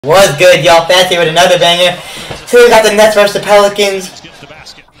What's good, y'all? Fancy with another banger. So we got the Nets versus the Pelicans.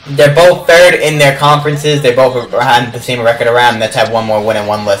 They're both third in their conferences. They both have the same record around. Nets have one more win and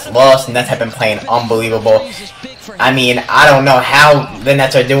one less loss. Nets have been playing unbelievable. I mean, I don't know how the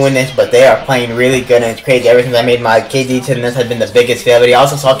Nets are doing this, but they are playing really good, and it's crazy. Ever since I made my KD to the Nets has been the biggest favorite. I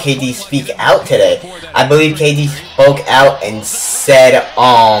also saw KD speak out today. I believe KD spoke out and said,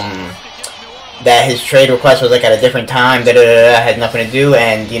 that his trade request was like at a different time, had nothing to do,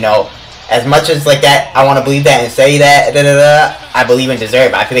 and you know, as much as like that, I want to believe that and say that, I believe in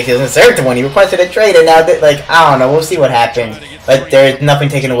deserve. I feel like he doesn't deserve to win. He requested a trade, and now that, like, I don't know, we'll see what happens. But there's nothing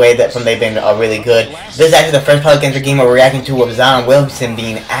taken away that from they've been really good. This is actually the first Pelicans game we're reacting to with Zion Williamson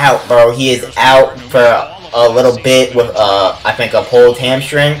being out, bro. He is out for a little bit with I think a pulled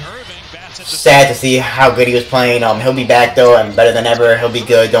hamstring. Sad to see how good he was playing. He'll be back though, and better than ever. He'll be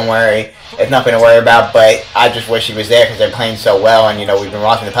good. Don't worry. It's nothing to worry about. But I just wish he was there because they're playing so well, and you know we've been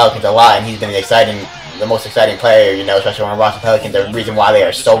watching the Pelicans a lot, and he's been the most exciting player. You know, especially when we're watching the Pelicans. The reason why they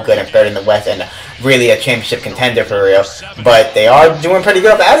are so good and third in the West, and really a championship contender for real. But they are doing pretty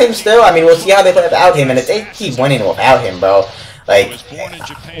good without him still. I mean, we'll see how they play without him, and if they keep winning without him, bro. Like,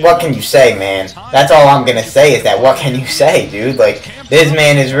 what can you say, man? That's all I'm gonna say is that what can you say, dude? Like, this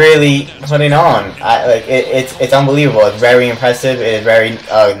man is really putting on. It's unbelievable. It's very impressive. It is very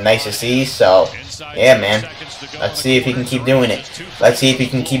nice to see. So, yeah, man. Let's see if he can keep doing it. Let's see if he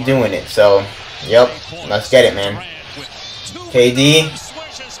can keep doing it. So, yep. Let's get it, man. KD.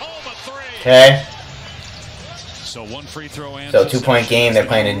 Okay. So 2-point game. They're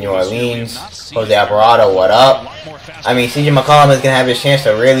playing in New Orleans. Jose Alvarado, what up? I mean, CJ McCollum is going to have his chance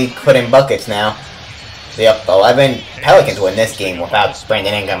to really put in buckets now. They up 11. Pelicans win this game without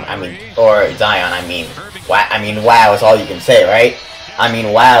Brandon Ingram, or Zion, wow is all you can say, right? I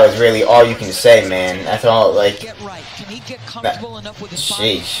mean, wow is really all you can say, man. That's all, like,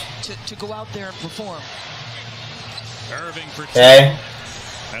 sheesh. Okay.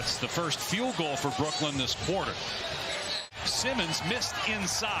 That's the first field goal for Brooklyn this quarter. Simmons missed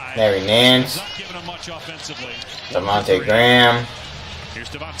inside. Larry Nance. Not giving him much offensively. Devontae Graham. Here's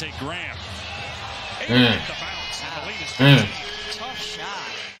Devontae Graham. Tough shot.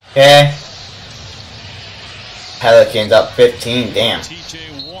 Okay. Pelicans up 15. Damn.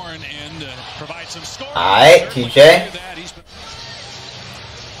 TJ Warren in to provide some scoring. Alright, TJ.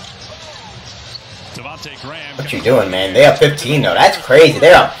 Devontae Graham. What you doing, man? They up 15 though. That's crazy.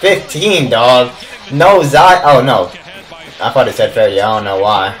 They're up 15, dog. No Zion. Oh no. I thought it said 30. I don't know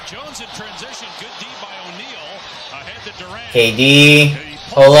why. KD,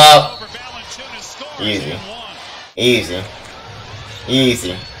 pull up. Easy. Easy.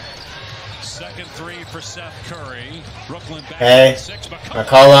 Easy. Okay.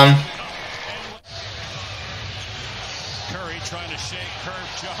 McCollum.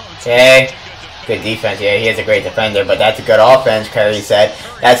 Okay. Good defense. Yeah, he is a great defender, but that's a good offense, Curry said.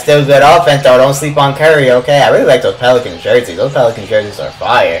 That's still good offense, though. Don't sleep on Curry, okay? I really like those Pelicans jerseys. Those Pelicans jerseys are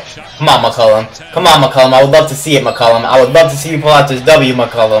fire. Come on, McCollum. Come on, McCollum. I would love to see it, McCollum. I would love to see you pull out this W,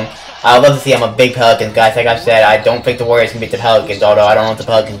 McCollum. I would love to see. I'm a big Pelicans guy. Like I said, I don't think the Warriors can beat the Pelicans, although I don't know if the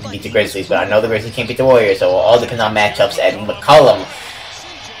Pelicans can beat the Grizzlies, but I know the Grizzlies can't beat the Warriors, so it all depends on matchups. And McCollum,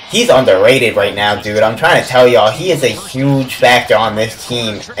 he's underrated right now, dude. I'm trying to tell y'all, he is a huge factor on this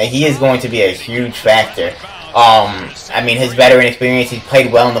team, and he is going to be a huge factor. I mean, his veteran experience, he's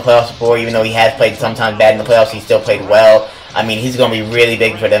played well in the playoffs before, even though he has played sometimes bad in the playoffs, he still played well. I mean, he's going to be really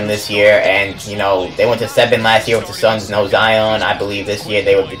big for them this year, and, you know, they went to 7 last year with the Suns, no Zion. I believe this year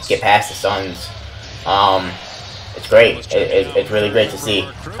they would get past the Suns. It's great. It's really great to see.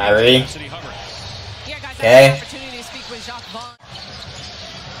 Kyrie. Okay.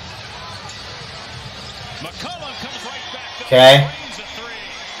 Okay.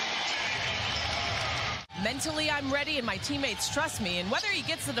 Mentally, I'm ready, and my teammates trust me. And whether he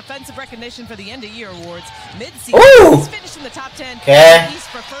gets the defensive recognition for the end-of-year awards, mid-season, he's finished in the top 10. Okay. He's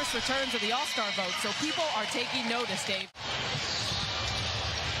for first returns of the All-Star vote, so people are taking notice, Dave.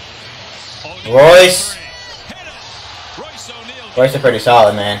 Royce is pretty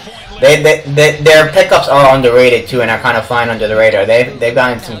solid, man. Their pickups are underrated too, and are kind of flying under the radar. They've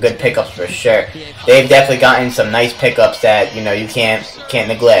gotten some good pickups for sure. They've definitely gotten some nice pickups that you know you can't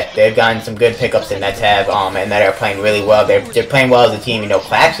neglect. They've gotten some good pickups that Nets have and that are playing really well. They're playing well as a team. You know,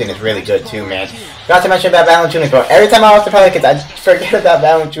 Claxton is really good too, man. Forgot to mention about Valanciunas, bro. Every time I watch the Pelicans, I forget about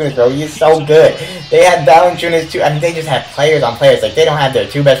Valanciunas, bro. He's so good. They have Valanciunas too. I mean, they just have players on players. Like they don't have their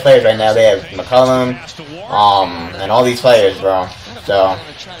 2 best players right now. They have McCollum, and all these players, bro. So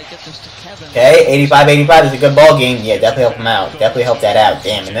Okay, 85-85 is a good ball game. Yeah, definitely help him out. Definitely help that out.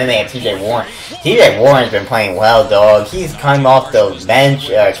 Damn, and then they have TJ Warren. TJ Warren's been playing well, dog. He's come off the bench,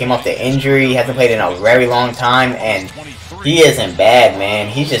 came off the injury. He hasn't played in a very long time, and he isn't bad, man.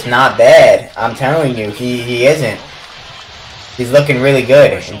 He's just not bad. I'm telling you, he isn't. He's looking really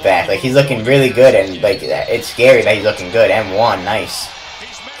good, in fact. Like, he's looking really good, and, like, it's scary that he's looking good. M1, nice.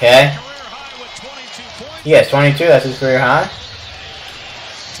 Okay? Yes, 22, that's his career high.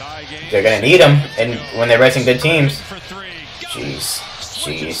 They're gonna need him, and when they're racing good teams.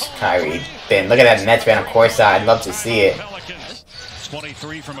 Jeez, Kyrie. Ben, look at that Nets fan on court side. I'd love to see it.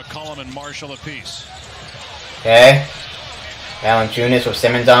 23 from McCollum and Marshall apiece. Okay. Valanciunas with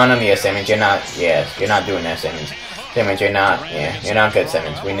Simmons on him. Yeah, Simmons, you're not doing that, Simmons. Simmons, you're not good,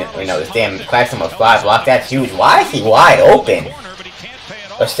 Simmons. We know this. Damn, Claxton with 5 block. That's huge. Why is he wide open?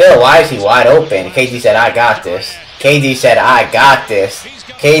 But still, why is he wide open? KD said, I got this. KD said, I got this.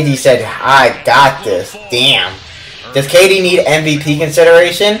 KD said, I got this. Damn. Does KD need MVP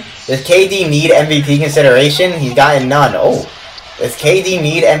consideration? Does KD need MVP consideration? He's gotten none. Oh. Does KD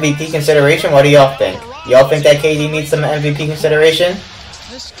need MVP consideration? What do y'all think? Y'all think that KD needs some MVP consideration?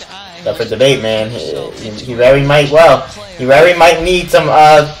 Up for debate, man. He very might, he very might need some,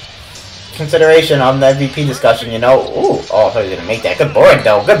 consideration on the MVP discussion, you know. Ooh, oh, I thought he was gonna make that. Good board,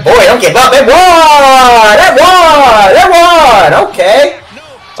 though. Good boy. Don't give up. It won! Okay.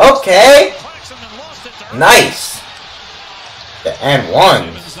 Okay. Nice. The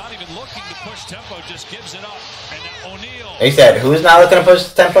N1. They said, who's not looking to push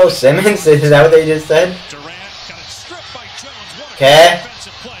the tempo? Simmons? Is that what they just said? Okay.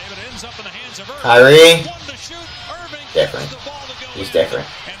 Kyrie. Different. He's different.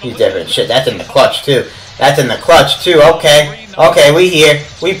 He's different. Shit, that's in the clutch, too. That's in the clutch, too. Okay. Okay, we here.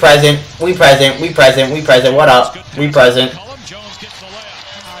 We present. We present. We present. We present. What up? We present.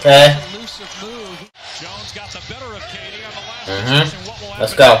 Okay.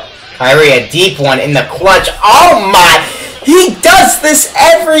 Let's go. Kyrie, a deep one in the clutch. Oh, my. He does this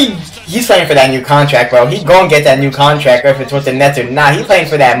every... He's playing for that new contract, bro. He's going to get that new contract, if it's with the Nets or not. He's playing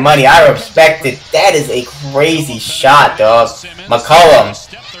for that money. I respect it. That is a crazy shot, dog. McCollum.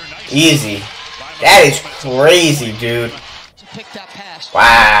 Easy. That is crazy, dude.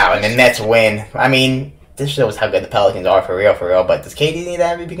 Wow, and the Nets win. I mean, this shows how good the Pelicans are for real, but does KD need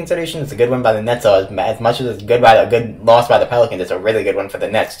that MVP consideration? It's a good win by the Nets, so as much as it's a good loss by the Pelicans, it's a really good one for the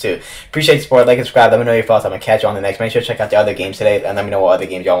Nets, too. Appreciate the support. Like and subscribe. Let me know your thoughts. I'm going to catch you on the next. Make sure to check out the other games today, and let me know what other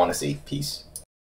games y'all want to see. Peace.